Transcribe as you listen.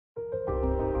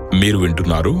మీరు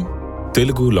వింటున్నారు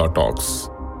తెలుగు లా talks.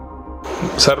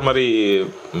 Sir, మరి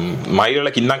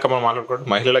మహిళలకు ఇందాక మనం మాట్లాడుకుంటే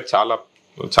మహిళలకు చాలా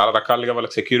చాలా రకాలుగా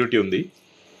వాళ్ళకి సెక్యూరిటీ ఉంది.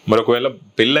 మరి ఒకవేళ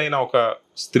పెళ్ళైన ఒక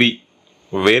స్త్రీ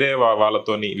వేరే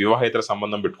వాళ్ళతోని వివాహేతర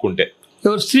సంబంధం పెట్టుకుంటే,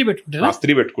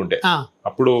 స్త్రీ పెట్టుకుంటే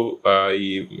అప్పుడు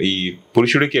ఈ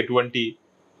పురుషుడికి ఎటువంటి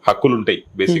హక్కులు ఉంటాయి?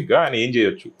 బేసిక్ గా ఆయన ఏం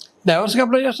చేయొచ్చు? డైవర్స్ కి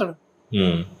అప్లై చేస్తాడు.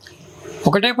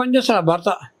 ఒకటే పని చేస్తాడు భర్త,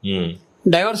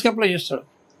 డైవర్స్ కి అప్లై చేస్తాడు.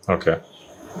 ఓకే.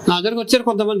 నా దగ్గరకు వచ్చారు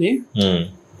కొంతమంది,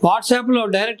 వాట్సాప్ లో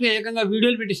డైరెక్ట్ ఏకంగా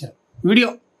వీడియోలు పెట్టేశారు.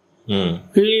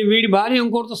 వీడి భార్య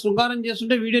ఇంకోటితో శృంగారం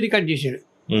చేస్తుంటే వీడియో రికార్డ్ చేశాడు.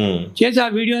 చేసి ఆ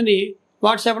వీడియోని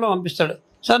వాట్సాప్ లో పంపిస్తాడు.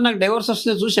 సార్, నాకు డైవర్స్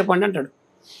వస్తుంది చూసి చెప్పండి అంటాడు.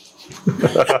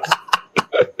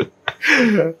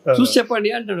 చూసి చెప్పండి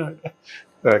అంటాడు.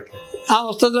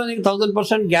 వస్తుందో నీకు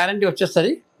 1000% గ్యారంటీ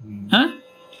వచ్చేస్తుంది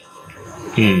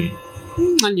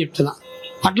అని చెప్తున్నా.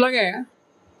 అట్లాగే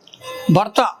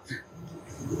భర్త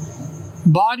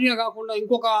భార్య కాకుండా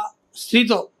ఇంకొక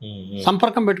స్త్రీతో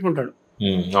సంపర్కం పెట్టుకుంటాడు,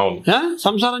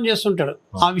 సంసారం చేస్తుంటాడు.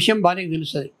 ఆ విషయం భార్యకు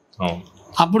తెలుస్తుంది.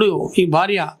 అప్పుడు ఈ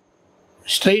భార్య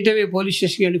స్ట్రైట్ అవే పోలీస్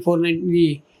స్టేషన్కి వెళ్ళి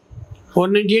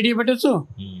 498 పెట్టచ్చు,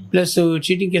 ప్లస్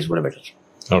చీటింగ్ కేసు కూడా పెట్టచ్చు.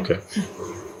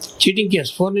 Cheating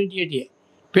case 498.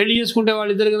 పెళ్లి చేసుకుంటే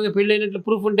వాళ్ళిద్దరు కనుక పెళ్లి అయినట్లు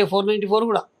ప్రూఫ్ ఉంటే 494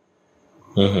 కూడా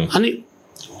అని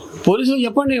పోలీసులు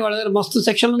చెప్పండి. వాళ్ళ దగ్గర మస్తు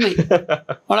సెక్షన్లు ఉన్నాయి,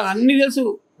 వాళ్ళకి అన్ని తెలుసు.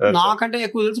 నాకంటే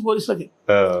ఎక్కువ తెలుసు పోలీసులకి.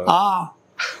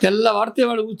 తెల్లవాడితే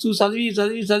వాడు చదివి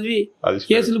చదివి చదివి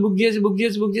కేసులు బుక్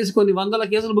చేసి కొన్ని వందల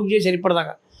కేసులు బుక్ చేశారు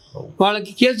ఇప్పటిదాకా.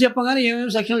 వాళ్ళకి కేసు చెప్పగానే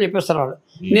ఏమేమి సెక్షన్లు చెప్పేస్తారు వాళ్ళు.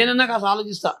 నేనన్నా కాస్త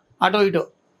ఆలోచిస్తా అటో ఇటో,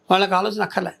 వాళ్ళకి ఆలోచన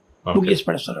అక్కర్లే, బుక్ చేసి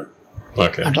పడేస్తారు.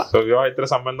 అట్లా వివాహేతర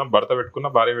సంబంధం భర్త పెట్టుకున్నా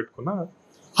భార్య పెట్టుకున్నా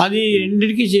అది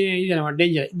రెండింటికి ఇది అనమాట,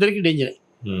 డేంజర్. ఇద్దరికి డేంజరే.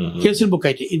 కేసులు బుక్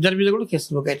అయితే ఇద్దరి మీద కూడా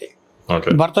కేసులు బుక్ అయితే.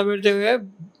 భర్త పెడితే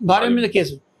భార్య మీద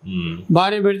కేసు,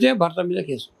 భార్య పెడితే భర్త మీద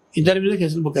కేసు, ఇద్దరి మీద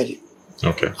కేసులు బుక్ అయితే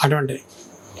అటువంటిది.